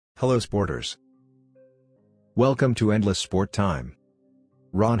Hello sporters. Welcome to Endless Sport Time.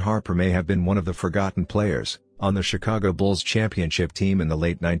 Ron Harper may have been one of the forgotten players on the Chicago Bulls championship team in the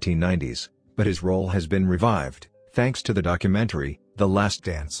late 1990s, but his role has been revived, thanks to the documentary, The Last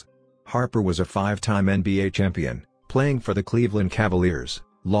Dance. Harper was a five-time NBA champion, playing for the Cleveland Cavaliers,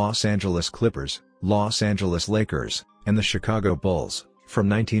 Los Angeles Clippers, Los Angeles Lakers, and the Chicago Bulls, from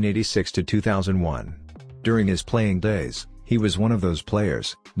 1986 to 2001. During his playing days, he was one of those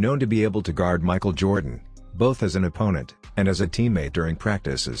players, known to be able to guard Michael Jordan, both as an opponent, and as a teammate during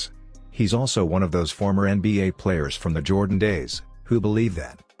practices. He's also one of those former NBA players from the Jordan days, who believe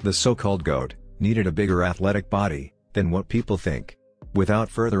that, the so-called GOAT, needed a bigger athletic body, than what people think. Without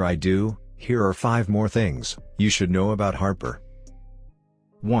further ado, here are 5 more things you should know about Harper.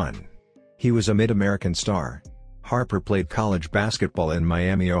 1. He was a Mid-American star. Harper played college basketball in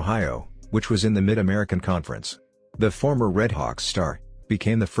Miami, Ohio, which was in the Mid-American Conference. The former Redhawks star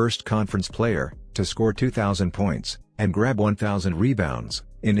became the first conference player to score 2,000 points and grab 1,000 rebounds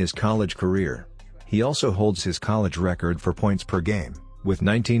in his college career. He also holds his college record for points per game, with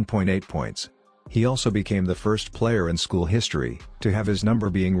 19.8 points. He also became the first player in school history to have his number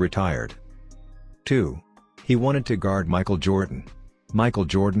being retired. 2. He wanted to guard Michael Jordan. Michael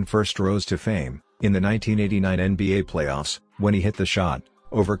Jordan first rose to fame in the 1989 NBA playoffs when he hit the shot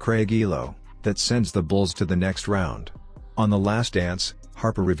over Craig Elo that sends the Bulls to the next round. On The Last Dance,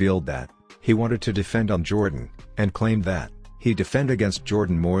 Harper revealed that he wanted to defend on Jordan, and claimed that he'd defend against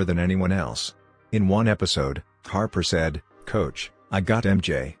Jordan more than anyone else. In one episode, Harper said, "Coach, I got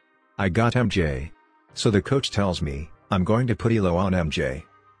MJ. I got MJ. So the coach tells me, I'm going to put Elo on MJ.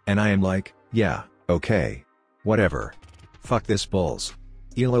 And I am like, yeah, okay. Whatever. Fuck this Bulls."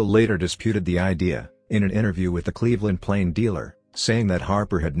 Elo later disputed the idea in an interview with the Cleveland Plain Dealer, saying that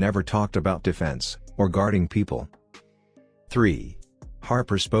Harper had never talked about defense or guarding people. 3.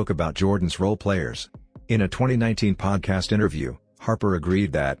 Harper spoke about Jordan's role players. In a 2019 podcast interview, Harper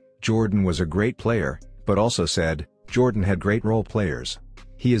agreed that Jordan was a great player, but also said Jordan had great role players.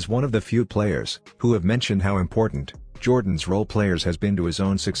 He is one of the few players who have mentioned how important Jordan's role players has been to his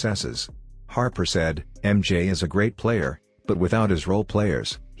own successes. Harper said, "MJ is a great player, but without his role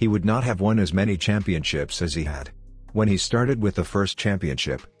players, he would not have won as many championships as he had. When he started with the first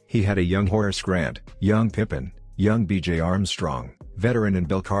championship, he had a young Horace Grant, young Pippen, young B.J. Armstrong, veteran in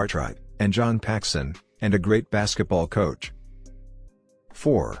Bill Cartwright, and John Paxson, and a great basketball coach."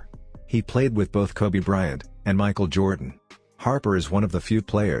 4. He played with both Kobe Bryant and Michael Jordan. Harper is one of the few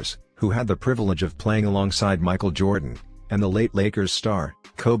players who had the privilege of playing alongside Michael Jordan and the late Lakers star,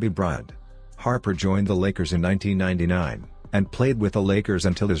 Kobe Bryant. Harper joined the Lakers in 1999, and played with the Lakers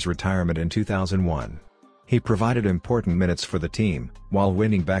until his retirement in 2001. He provided important minutes for the team, while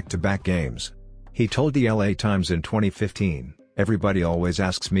winning back-to-back games. He told the LA Times in 2015, "Everybody always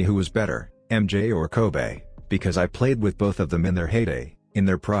asks me who was better, MJ or Kobe, because I played with both of them in their heyday, in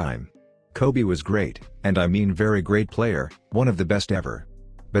their prime. Kobe was great, and I mean very great player, one of the best ever.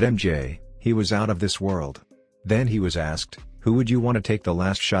 But MJ, he was out of this world." Then he was asked, "Who would you want to take the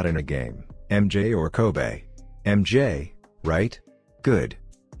last shot in a game, MJ or Kobe?" "MJ, right? Good."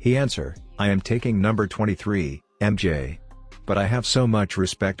 He answered, "I am taking number 23, MJ. But I have so much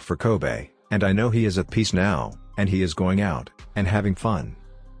respect for Kobe, and I know he is at peace now, and he is going out, and having fun."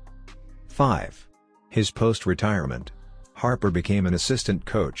 5. His post-retirement. Harper became an assistant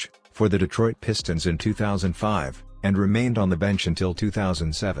coach for the Detroit Pistons in 2005, and remained on the bench until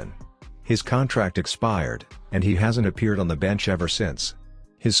 2007. His contract expired, and he hasn't appeared on the bench ever since.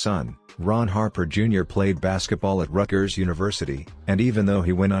 His son, Ron Harper Jr. played basketball at Rutgers University, and even though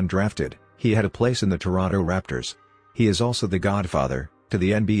he went undrafted, he had a place in the Toronto Raptors. He is also the godfather to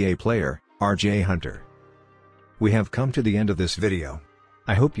the NBA player, R.J. Hunter. We have come to the end of this video.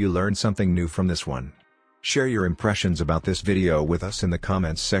 I hope you learned something new from this one. Share your impressions about this video with us in the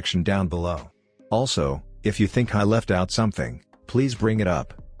comments section down below. Also, if you think I left out something, please bring it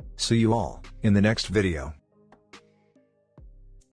up. See you all in the next video.